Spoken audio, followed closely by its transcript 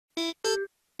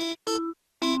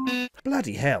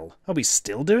Bloody hell, are we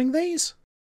still doing these?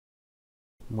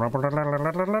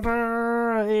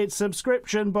 It's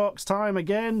subscription box time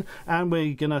again, and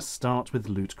we're gonna start with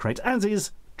Loot Crate, as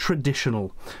is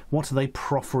traditional. What are they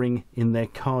proffering in their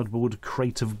cardboard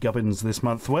crate of gubbins this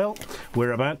month? Well,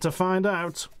 we're about to find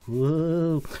out.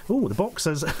 Whoa. Oh, the box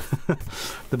says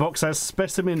the box has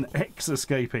Specimen X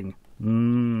escaping.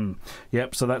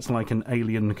 Yep, so that's like an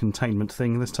alien containment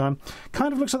thing this time.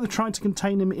 Kind of looks like they're trying to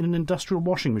contain him in an industrial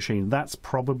washing machine. That's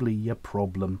probably a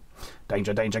problem.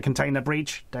 Danger, danger, container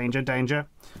breach. Danger, danger.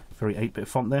 Very 8-bit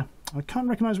font there. I can't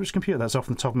recognise which computer that's off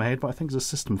the top of my head, but I think it's a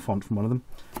system font from one of them.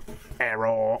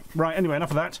 Error. Right, anyway,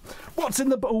 enough of that. What's in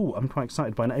the... Oh, I'm quite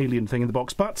excited by an alien thing in the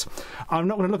box, but I'm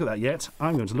not going to look at that yet.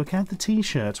 I'm going to look at the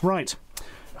T-shirt. Right.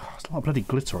 Oh, there's a lot of bloody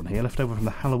glitter on here, left over from the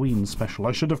Halloween special.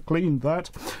 I should have cleaned that.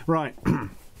 Right.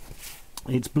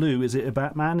 It's blue. Is it a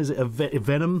Batman? Is it a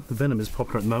Venom? Venom is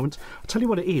popular at the moment. I'll tell you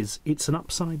what it is. It's an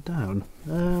upside down.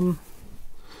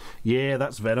 Yeah,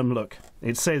 that's Venom, look.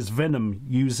 It says Venom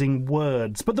using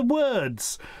words. But the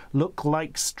words look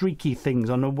like streaky things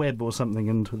on a web or something.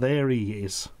 And there he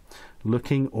is,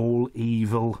 looking all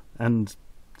evil and,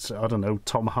 I don't know,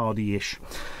 Tom Hardy-ish.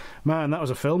 Man, that was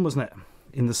a film, wasn't it?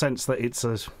 In the sense that it's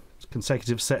a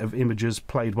consecutive set of images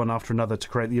played one after another to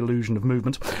create the illusion of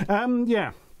movement.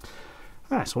 Yeah.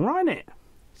 That's all right, isn't it?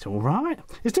 It's all right.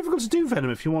 It's difficult to do Venom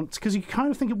if you want, because you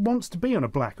kind of think it wants to be on a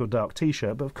black or dark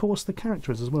T-shirt, but of course the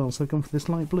character is as well, so they've gone for this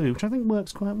light blue, which I think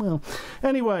works quite well.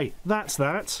 Anyway, that's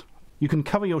that. You can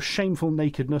cover your shameful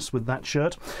nakedness with that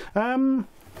shirt.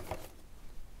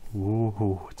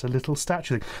 Ooh, it's a little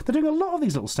statue thing. They're doing a lot of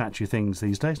these little statue things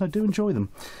these days, and I do enjoy them.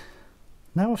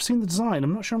 Now I've seen the design,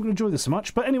 I'm not sure I'm going to enjoy this so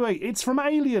much. But anyway, it's from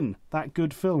Alien, that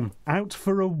good film. Out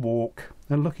for a walk.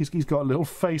 And look, he's got a little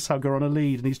face hugger on a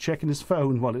lead, and he's checking his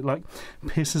phone while it, like,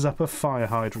 pisses up a fire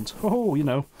hydrant. Oh, you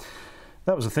know,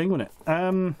 that was a thing, wasn't it?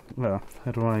 Well,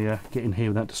 how do I get in here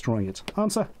without destroying it?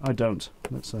 Answer, I don't.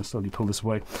 Let's slowly pull this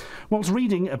away. Whilst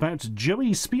reading about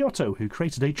Joey Spiotto, who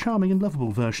created a charming and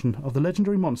lovable version of the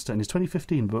legendary monster in his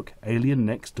 2015 book, Alien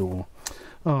Next Door.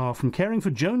 Oh, from caring for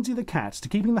Jonesy the cat to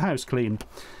keeping the house clean.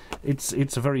 It's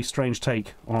a very strange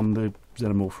take on the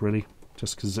xenomorph, really.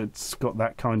 Just because it's got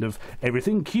that kind of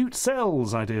everything cute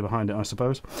sells idea behind it, I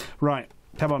suppose. Right,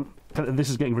 come on. This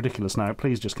is getting ridiculous now.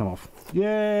 Please just come off.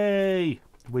 Yay!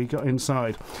 We got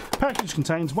inside. Package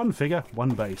contains 1 figure, 1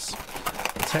 base.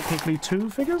 Technically 2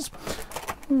 figures?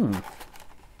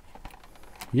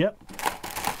 Yep.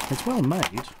 It's well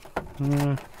made.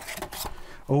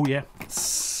 Oh yeah,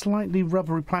 slightly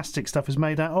rubbery plastic stuff is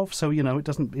made out of, so you know it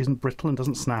isn't brittle and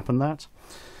doesn't snap and that.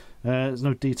 There's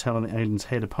no detail on the alien's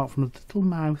head apart from the little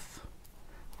mouth.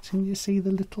 Can you see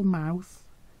the little mouth?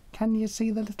 Can you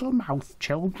see the little mouth,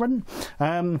 children?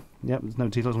 Yep, there's no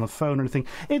details on the phone or anything.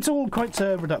 It's all quite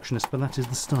reductionist, but that is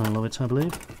the style of it, I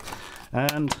believe.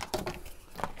 And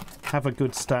have a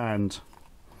good stand.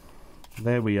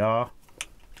 There we are.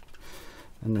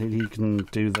 And he can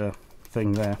do the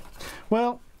thing there.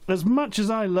 Well, as much as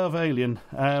I love Alien,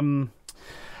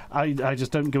 I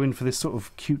just don't go in for this sort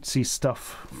of cutesy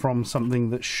stuff from something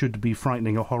that should be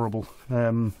frightening or horrible.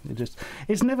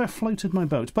 It's never floated my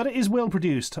boat, but it is well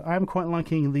produced. I am quite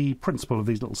liking the principle of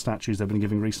these little statues they've been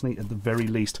giving recently, at the very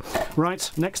least. Right,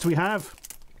 next we have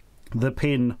the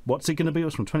pin. What's it going to be? It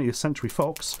was from 20th Century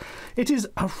Fox. It is,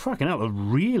 oh fucking hell, they've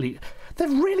really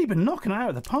been knocking it out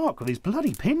of the park with these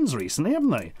bloody pins recently, haven't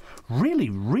they? Really,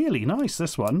 really nice,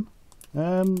 this one.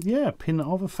 Yeah, pin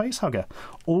of a face hugger,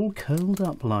 all curled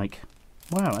up like.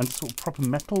 Wow, and sort of proper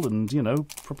metal and, you know,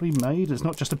 properly made. It's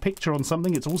not just a picture on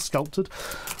something, it's all sculpted.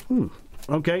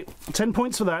 Okay, 10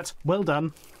 points for that. Well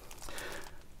done.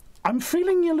 I'm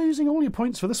feeling you're losing all your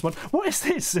points for this one. What is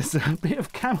this? It's a bit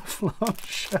of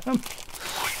camouflage.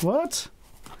 What?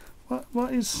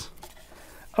 What is...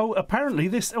 Oh, apparently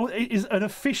this is an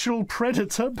official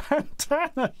Predator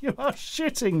bandana. You are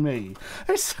shitting me.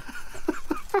 It's...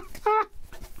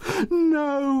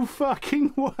 No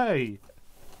fucking way.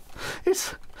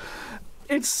 It's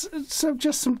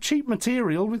just some cheap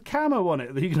material with camo on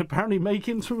it that you can apparently make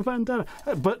into a bandana.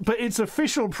 But it's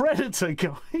official Predator,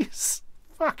 guys.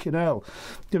 Fucking hell.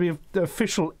 Gonna be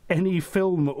official any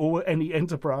film or any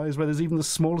enterprise where there's even the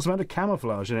smallest amount of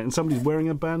camouflage in it and somebody's wearing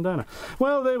a bandana.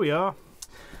 Well, there we are.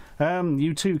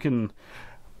 You two can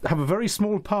have a very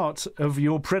small part of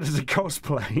your Predator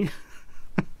cosplay.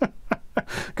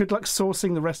 Good luck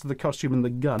sourcing the rest of the costume and the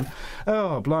gun.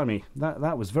 Oh, blimey.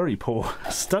 That was very poor.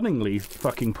 Stunningly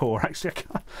fucking poor, actually.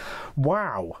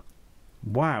 Wow.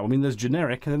 Wow. I mean, there's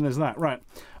generic, and then there's that. Right.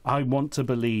 I want to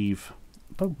believe.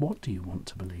 But what do you want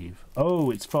to believe?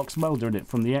 Oh, it's Fox Mulder in it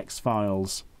from the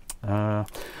X-Files. I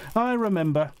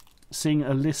remember. seeing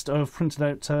a list of printed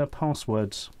out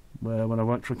passwords when I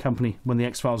worked for a company when the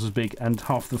X-Files was big, and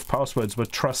half the passwords were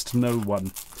trust no one.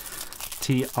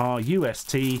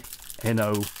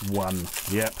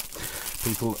 TRUSTNO1. Yep.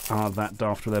 People are that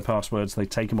daft with their passwords, they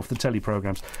take them off the telly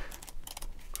programmes.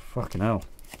 Fucking hell.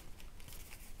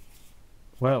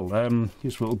 Well,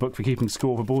 useful little book for keeping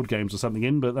score for board games or something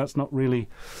in, but that's not really...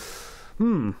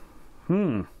 And,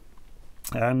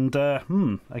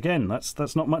 again,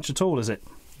 that's not much at all, is it?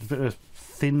 A bit of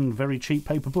thin, very cheap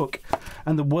paper book.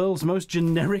 And the world's most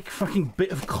generic fucking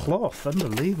bit of cloth.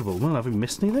 Unbelievable. Well, have we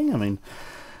missed anything? I mean...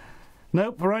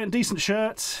 Nope, right, decent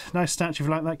shirt. Nice statue if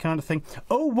you like that kind of thing.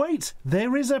 Oh, wait!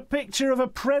 There is a picture of a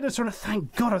predator.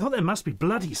 Thank God, I thought there must be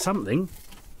bloody something.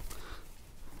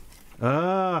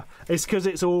 Ah, it's because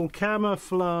it's all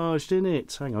camouflaged, in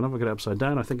it. Hang on, have I got it upside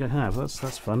down? I think I have.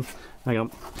 That's fun. Hang on.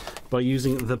 By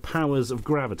using the powers of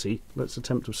gravity, let's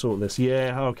attempt to sort this.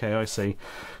 Yeah, okay, I see.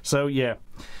 So, yeah.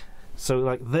 So,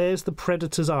 like, there's the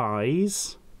predator's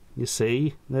eyes. You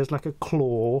see, there's like a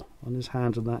claw on his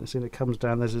hand and that. You see, it comes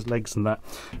down, there's his legs and that.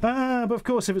 But of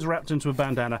course, if it's wrapped into a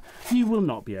bandana, you will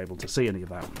not be able to see any of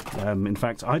that. In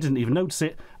fact, I didn't even notice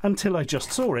it until I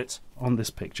just saw it on this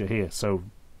picture here. So,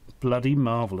 bloody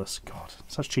marvellous. God,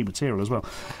 such cheap material as well.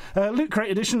 Loot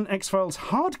Crate Edition X-Files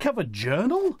hardcover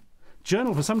journal?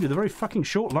 Journal for somebody with a very fucking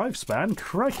short lifespan.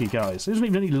 Crikey, guys. There isn't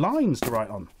even any lines to write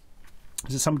on.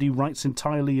 Is it somebody who writes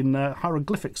entirely in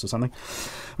hieroglyphics or something?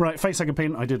 Right, Facehugger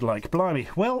pin I did like. Blimey.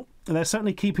 Well, they're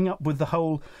certainly keeping up with the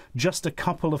whole just a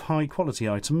couple of high-quality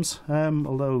items.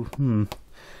 Although,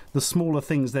 the smaller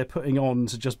things they're putting on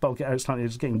to just bulk it out slightly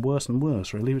is getting worse and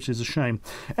worse, really, which is a shame.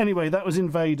 Anyway, that was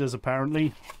Invaders,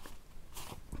 apparently.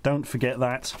 Don't forget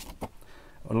that.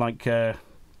 Like...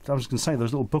 I was going to say,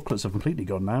 those little booklets have completely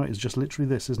gone now. It's just literally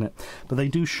this, isn't it? But they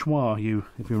do schwa you,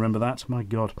 if you remember that. My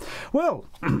God. Well,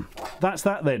 that's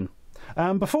that then.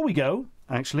 Before we go,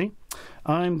 actually,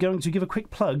 I'm going to give a quick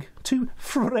plug to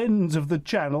friends of the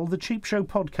channel, the Cheap Show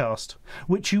podcast,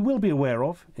 which you will be aware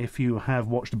of if you have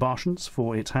watched Bartians,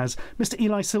 for it has Mr.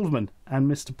 Eli Silverman and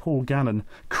Mr. Paul Gannon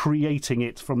creating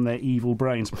it from their evil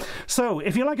brains. So,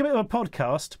 if you like a bit of a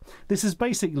podcast, this is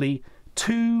basically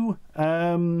two...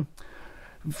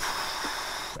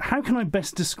 how can I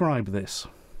best describe this?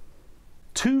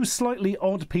 Two slightly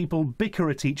odd people bicker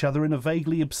at each other in a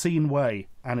vaguely obscene way,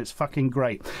 and it's fucking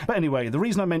great. But anyway, the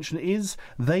reason I mention it is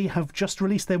they have just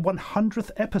released their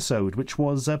 100th episode, which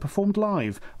was performed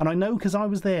live. And I know because I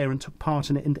was there and took part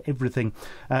in it and everything.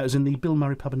 It was in the Bill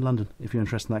Murray pub in London, if you're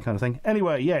interested in that kind of thing.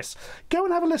 Anyway, yes, go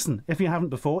and have a listen if you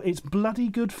haven't before. It's bloody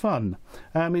good fun.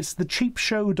 It's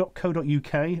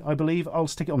thecheapshow.co.uk, I believe. I'll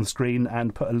stick it on the screen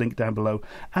and put a link down below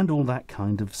and all that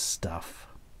kind of stuff.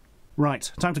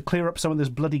 Right, time to clear up some of this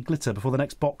bloody glitter before the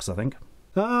next box, I think.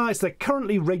 It's the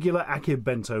currently regular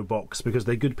Akibento box, because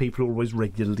their good people always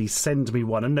regularly send me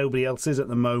one, and nobody else is at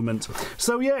the moment.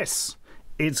 So yes,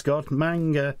 it's got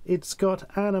manga, it's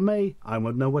got anime, I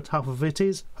won't know what half of it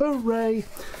is, hooray!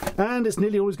 And it's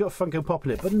nearly always got Funko Pop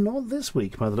in it, but not this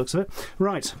week by the looks of it.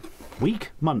 Right,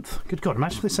 week, month. Good God,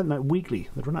 imagine if they sent that weekly.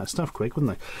 They'd run out of stuff quick,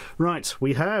 wouldn't they? Right,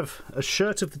 we have a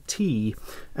shirt of the tea,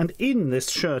 and in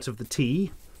this shirt of the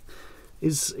tea...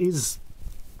 is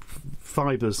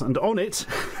fibres, and on it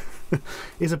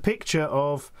is a picture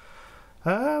of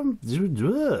it's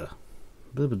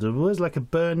like a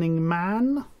burning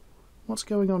man. What's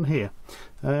going on here?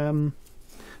 So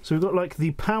we've got like the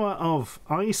power of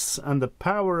ice and the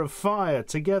power of fire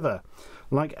together,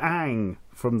 like Aang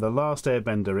from The Last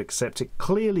Airbender, except it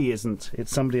clearly isn't.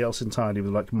 It's somebody else entirely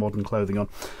with like modern clothing on.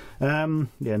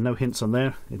 Yeah, no hints on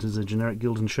there. It is a generic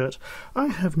Gildan shirt. I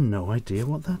have no idea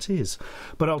what that is.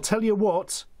 But I'll tell you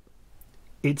what,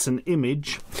 it's an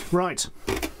image. Right.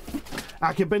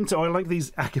 Akibento, I like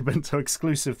these Akibento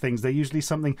exclusive things. They're usually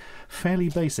something fairly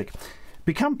basic.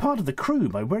 Become part of the crew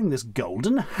by wearing this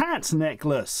golden hat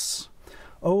necklace.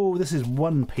 Oh, this is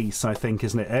One Piece, I think,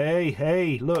 isn't it?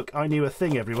 Hey, look, I knew a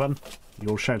thing, everyone. You're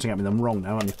all shouting at me I'm wrong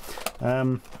now, aren't you?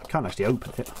 I can't actually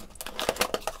open it.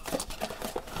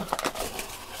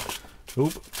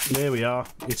 Oop, there we are.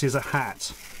 It is a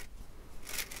hat.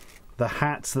 The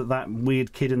hat that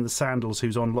weird kid in the sandals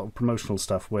who's on a lot of promotional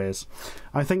stuff wears.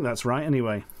 I think that's right,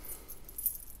 anyway.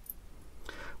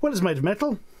 Well, it's made of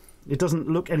metal. It doesn't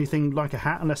look anything like a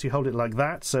hat unless you hold it like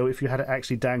that, so if you had it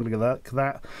actually dangling like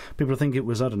that, people would think it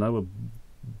was, I don't know, a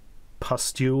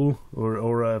pustule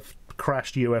or a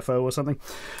crashed UFO or something.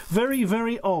 Very,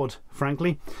 very odd,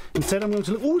 frankly. Instead, I'm going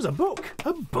to look... Oh, there's a book!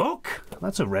 A book!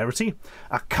 That's a rarity.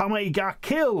 A Kame ga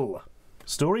Kill!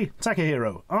 Story,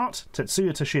 Takahiro. Art,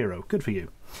 Tetsuya Toshiro. Good for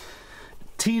you.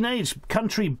 Teenage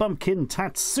country bumpkin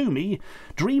Tatsumi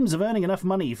dreams of earning enough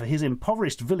money for his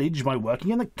impoverished village by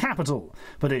working in the capital,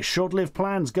 but his short-lived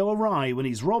plans go awry when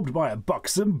he's robbed by a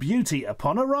buxom beauty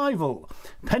upon arrival.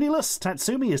 Penniless,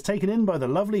 Tatsumi is taken in by the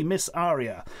lovely Miss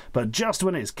Aria, but just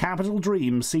when his capital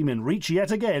dreams seem in reach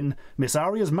yet again, Miss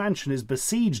Aria's mansion is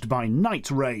besieged by night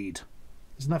raid.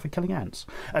 Isn't that for killing ants?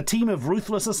 A team of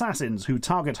ruthless assassins who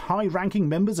target high-ranking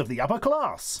members of the upper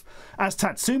class. As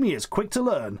Tatsumi is quick to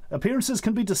learn, appearances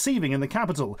can be deceiving in the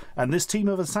capital, and this team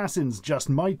of assassins just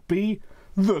might be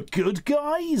the good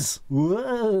guys.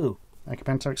 Whoa!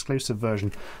 Akibento exclusive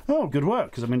version. Oh, good work,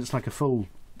 because I mean it's like a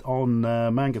full-on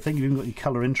manga thing. You've even got your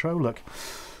colour intro. Look,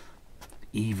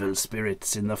 evil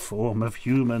spirits in the form of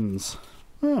humans.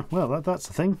 Oh, well, that's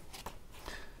the thing.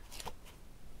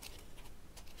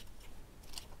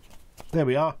 There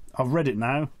we are. I've read it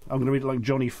now. I'm going to read it like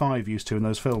Johnny Five used to in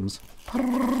those films.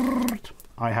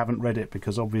 I haven't read it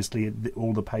because obviously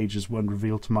all the pages weren't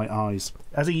revealed to my eyes.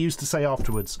 As he used to say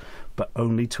afterwards, but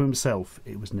only to himself.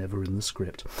 It was never in the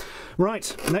script.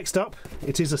 Right, next up,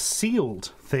 it is a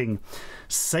sealed thing.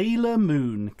 Sailor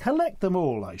Moon. Collect them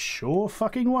all. I sure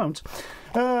fucking won't.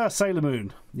 Sailor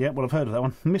Moon. Yeah, well, I've heard of that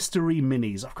one. Mystery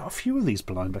Minis. I've got a few of these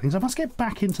blind bags. I must get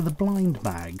back into the blind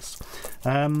bags.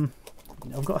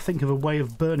 I've got to think of a way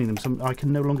of burning them. I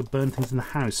can no longer burn things in the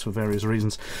house for various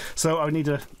reasons. So I need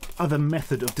a other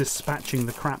method of dispatching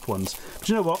the crap ones. But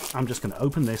you know what? I'm just going to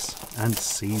open this and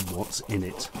see what's in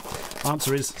it.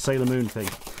 Answer is Sailor Moon thing.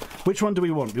 Which one do we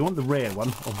want? We want the rare one,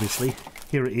 obviously.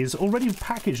 Here it is, already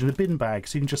packaged in a bin bag,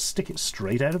 so you can just stick it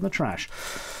straight out of the trash.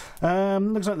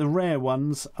 Looks like the rare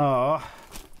ones are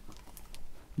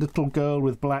Little Girl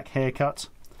with Black Haircut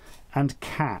and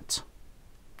Cat.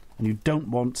 And you don't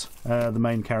want the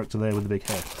main character there with the big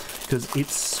hair, because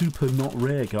it's super not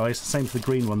rare, guys. Same for the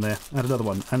green one there, and another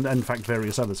one, and in fact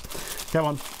various others. Come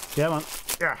on, come on.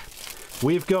 Yeah.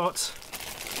 We've got...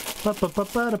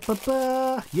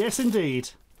 Yes, indeed.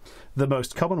 The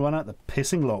most common one out the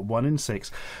pissing lot, 1 in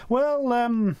 6.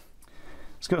 Well,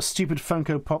 it's got a stupid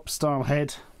Funko Pop style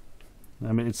head.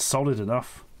 I mean, it's solid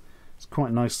enough. It's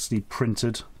quite nicely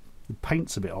printed. The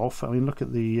paint's a bit off. I mean, look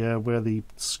at the where the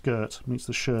skirt meets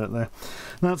the shirt there.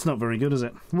 That's not very good, is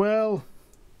it? Well,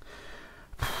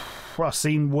 I've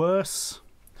seen worse.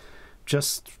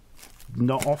 Just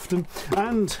not often.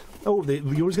 And, oh,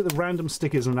 you always get the random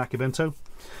stickers on Akibento.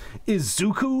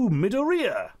 Izuku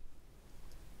Midoriya.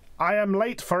 I am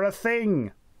late for a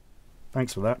thing.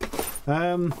 Thanks for that.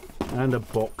 And a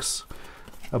box.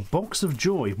 A box of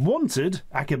joy. Wanted,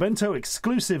 Akibento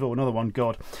exclusive. Oh, another one,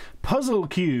 God. Puzzle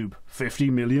Cube, $50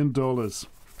 million. Rubik's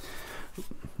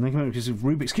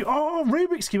Cube. Oh,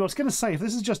 Rubik's Cube. I was going to say, if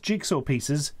this is just jigsaw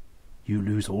pieces, you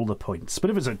lose all the points. But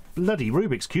if it's a bloody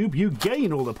Rubik's Cube, you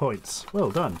gain all the points.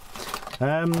 Well done.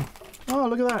 Oh,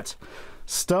 look at that.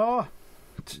 Star.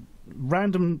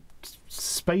 Random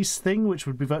space thing, which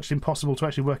would be virtually impossible to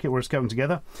actually work out where it's going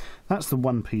together. That's the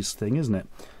one-piece thing, isn't it?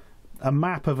 A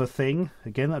map of a thing,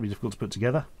 again, that'd be difficult to put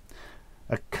together.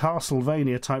 A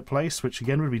Castlevania type place, which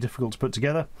again would be difficult to put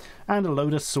together. And a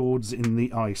load of swords in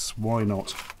the ice. Why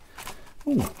not?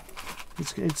 Oh,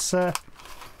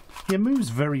 it moves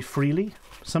very freely.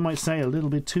 Some might say a little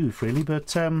bit too freely,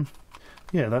 but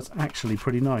yeah, that's actually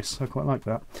pretty nice. I quite like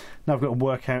that. Now I've got to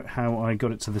work out how I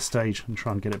got it to this stage and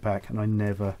try and get it back, and I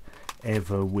never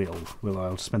ever will I?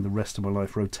 I'll spend the rest of my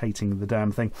life rotating the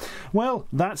damn thing. Well,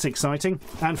 that's exciting.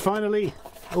 And finally,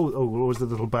 what was the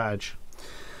little badge?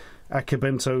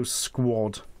 Akibento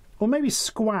Squad. Or maybe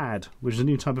Squad, which is a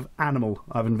new type of animal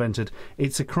I've invented.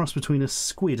 It's a cross between a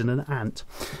squid and an ant.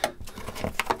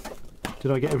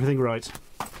 Did I get everything right?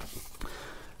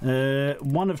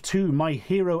 1 of 2 My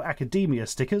Hero Academia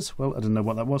stickers. Well, I didn't know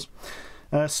what that was.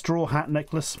 Straw hat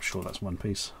necklace. I'm sure that's one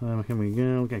piece. Here we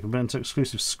go. Okay, Akibento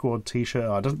exclusive Squad t-shirt.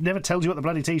 Oh, it never tells you what the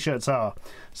bloody t-shirts are.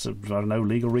 So, I don't know,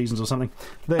 legal reasons or something.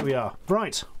 There we are.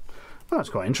 Right. Well, that's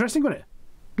quite interesting, wasn't it?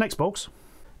 Next box.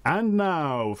 And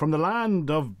now, from the land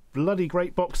of bloody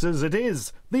great boxes, it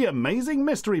is the amazing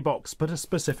mystery box, but a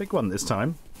specific one this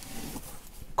time.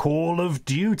 Call of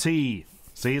Duty.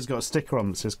 See, it's got a sticker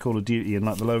on that says Call of Duty and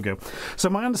like the logo. So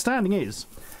my understanding is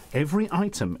every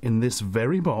item in this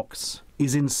very box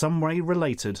is in some way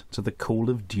related to the Call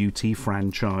of Duty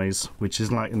franchise, which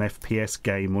is like an FPS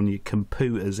game on your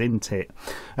computers, isn't it?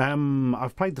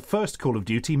 I've played the first Call of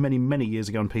Duty many, many years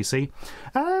ago on PC,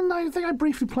 and I think I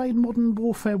briefly played Modern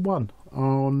Warfare 1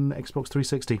 on Xbox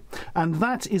 360. And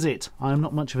that is it. I am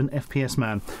not much of an FPS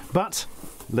man, but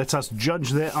let us judge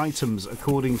their items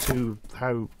according to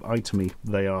how itemy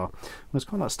they are. There's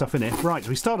quite a lot of stuff in it. Right,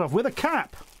 we start off with a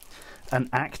cap. An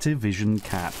Activision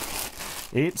cap.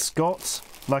 It's got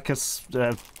like a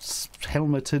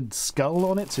helmeted skull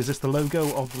on it. Is this the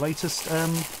logo of the latest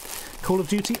Call of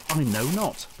Duty? I know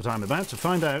not, but I'm about to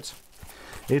find out.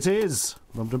 It is.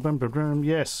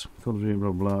 Yes, Call of Duty,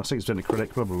 blah, blah, 6%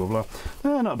 acrylic, blah, blah, blah,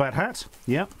 blah. Not a bad hat,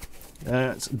 yeah.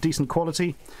 It's decent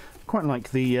quality. Quite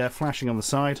like the flashing on the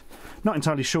side. Not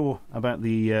entirely sure about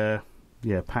the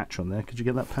patch on there. Could you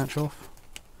get that patch off?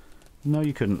 No,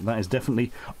 you couldn't. That is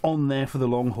definitely on there for the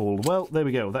long haul. Well, there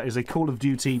we go. That is a Call of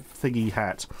Duty thingy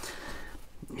hat.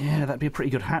 Yeah, that'd be a pretty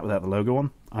good hat without the logo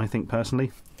on, I think,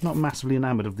 personally. Not massively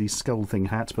enamoured of these skull thing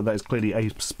hats, but that is clearly a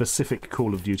specific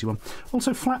Call of Duty one.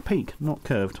 Also, flat peak, not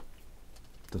curved.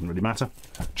 Doesn't really matter.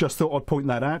 Just thought I'd point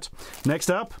that out. Next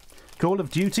up, Call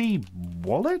of Duty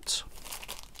wallet?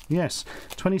 Yes,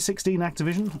 2016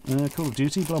 Activision, Call of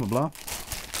Duty, blah, blah, blah.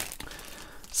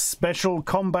 Special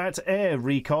Combat Air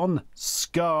Recon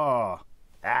SCAR.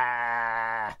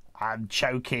 I'm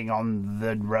choking on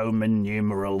the Roman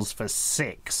numerals for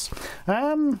 6.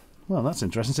 Well, that's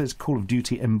interesting. It says Call of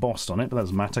Duty embossed on it, but that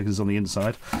doesn't matter because it's on the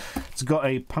inside. It's got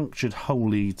a punctured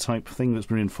holey type thing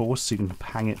that's reinforced, so you can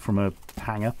hang it from a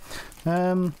hanger.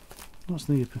 There's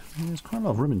quite a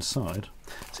lot of room inside.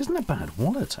 This isn't a bad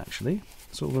wallet, actually.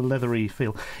 Sort of a leathery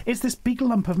feel. It's this big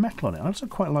lump of metal on it. I also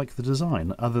quite like the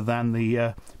design, other than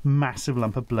the massive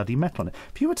lump of bloody metal on it.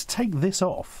 If you were to take this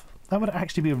off, that would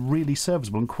actually be a really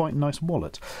serviceable and quite nice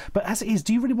wallet. But as it is,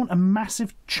 do you really want a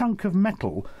massive chunk of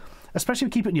metal? Especially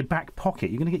if you keep it in your back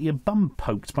pocket, you're going to get your bum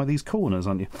poked by these corners,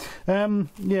 aren't you?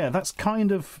 Yeah, that's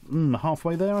kind of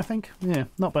halfway there, I think. Yeah,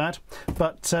 not bad.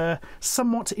 But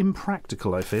somewhat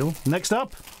impractical, I feel. Next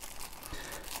up,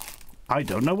 I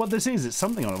don't know what this is. It's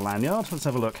something on a lanyard. Let's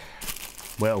have a look.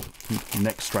 Well,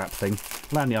 neck strap thing.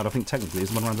 Lanyard, I think, technically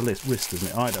is one around the wrist, isn't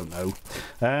it? I don't know.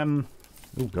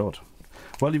 Oh, God.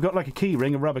 Well, you've got like a key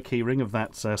ring, a rubber key ring of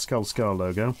that Skull Scar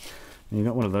logo. And you've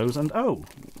got one of those. And, oh,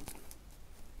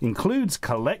 includes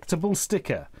collectible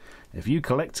sticker. If you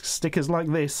collect stickers like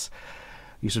this,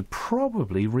 you should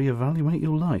probably reevaluate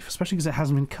your life, especially because it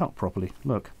hasn't been cut properly.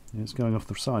 Look, it's going off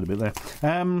the side a bit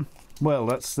there. Well,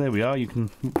 there we are. You can,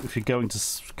 if you're going to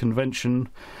convention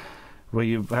where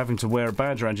you're having to wear a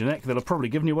badge around your neck, they'll have probably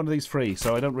given you one of these free.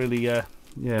 So I don't really, yeah,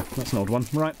 that's an odd one.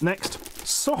 Right, next,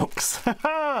 socks.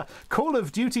 Call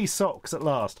of Duty socks at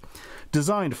last.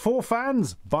 Designed for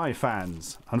fans by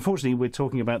fans. Unfortunately, we're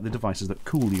talking about the devices that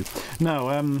cool you.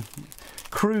 No,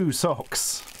 crew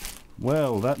socks.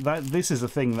 Well, this is a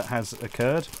thing that has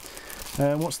occurred.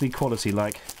 What's the quality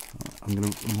like? I'm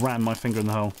going to ram my finger in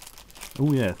the hole.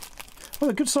 Oh yeah. Well,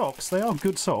 they're good socks. They are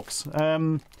good socks.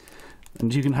 And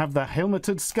you can have the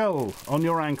helmeted skull on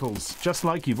your ankles, just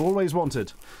like you've always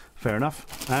wanted. Fair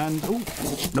enough. And, oh,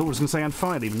 no, I was going to say, and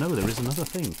finally, no, there is another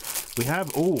thing. We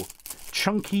have,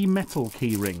 chunky metal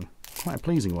key ring. Quite a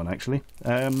pleasing one, actually.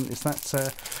 It's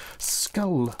that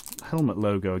skull helmet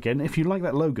logo again. If you like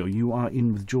that logo, you are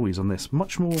in with joys on this.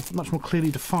 Much more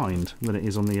clearly defined than it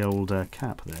is on the old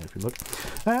cap there, if you look.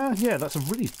 Yeah, that's a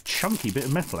really chunky bit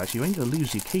of metal, actually. You ain't going to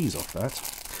lose your keys off that.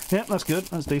 Yeah, that's good.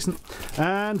 That's decent.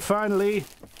 And finally,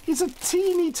 it's a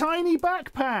teeny tiny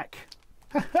backpack.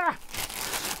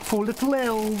 For little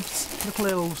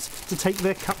elves to take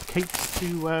their cupcakes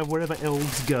to wherever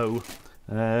elves go.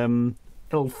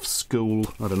 Elf school,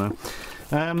 I don't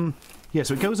know. Yeah,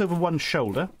 so it goes over one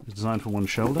shoulder. It's designed for one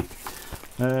shoulder.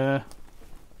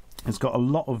 It's got a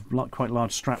lot of quite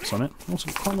large straps on it.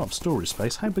 Also quite a lot of storage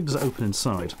space. How big does it open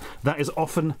inside? That is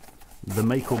often the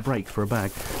make or break for a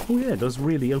bag. Oh yeah, it does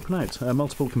really open out.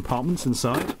 Multiple compartments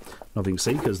inside. Nothing to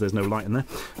see because there's no light in there.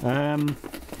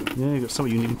 Yeah, you've got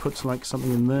something you can even put like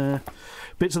something in there.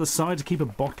 Bits on the side to keep a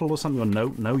bottle or something. Or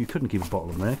no, you couldn't keep a bottle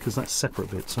in there because that's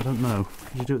separate bits. I don't know.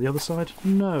 Did you do it the other side?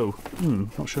 No.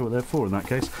 Not sure what they're for in that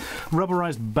case.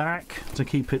 Rubberized back to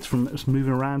keep it from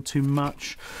moving around too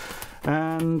much.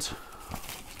 And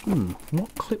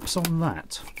what clips on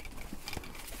that?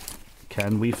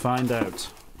 Can we find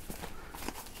out?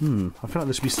 I feel like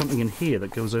there should be something in here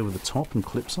that goes over the top and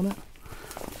clips on it.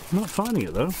 I'm not finding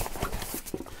it though.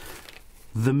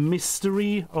 The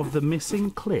mystery of the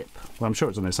missing clip. Well, I'm sure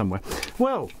it's on there somewhere.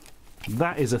 Well,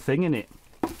 that is a thing, isn't it?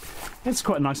 It's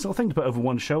quite a nice little thing to put over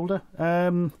one shoulder.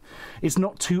 It's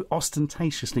not too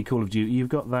ostentatiously Call of Duty. You've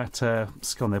got that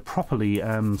skull there properly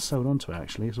sewed onto it,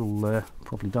 actually. It's all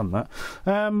properly done, that.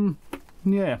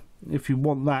 Yeah, if you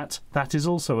want that, that is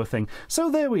also a thing. So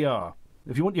there we are.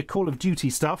 If you want your Call of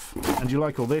Duty stuff, and you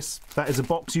like all this, that is a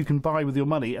box you can buy with your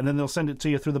money, and then they'll send it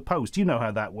to you through the post. You know how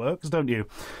that works, don't you?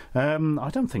 I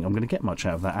don't think I'm going to get much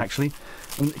out of that, actually.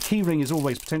 I mean, the keyring is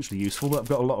always potentially useful, but I've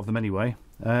got a lot of them anyway.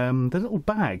 The little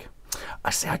bag.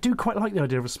 I do quite like the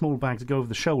idea of a small bag to go over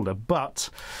the shoulder, but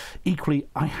equally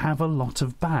I have a lot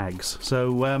of bags,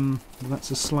 so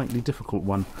that's a slightly difficult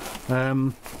one.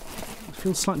 It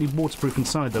feels slightly waterproof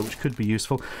inside though, which could be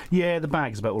useful. Yeah, the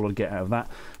bag's about all I'd get out of that.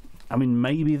 I mean,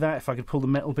 maybe that, if I could pull the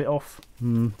metal bit off.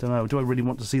 Don't know. Do I really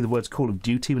want to see the words Call of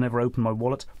Duty whenever I open my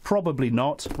wallet? Probably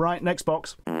not. Right, next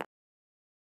box.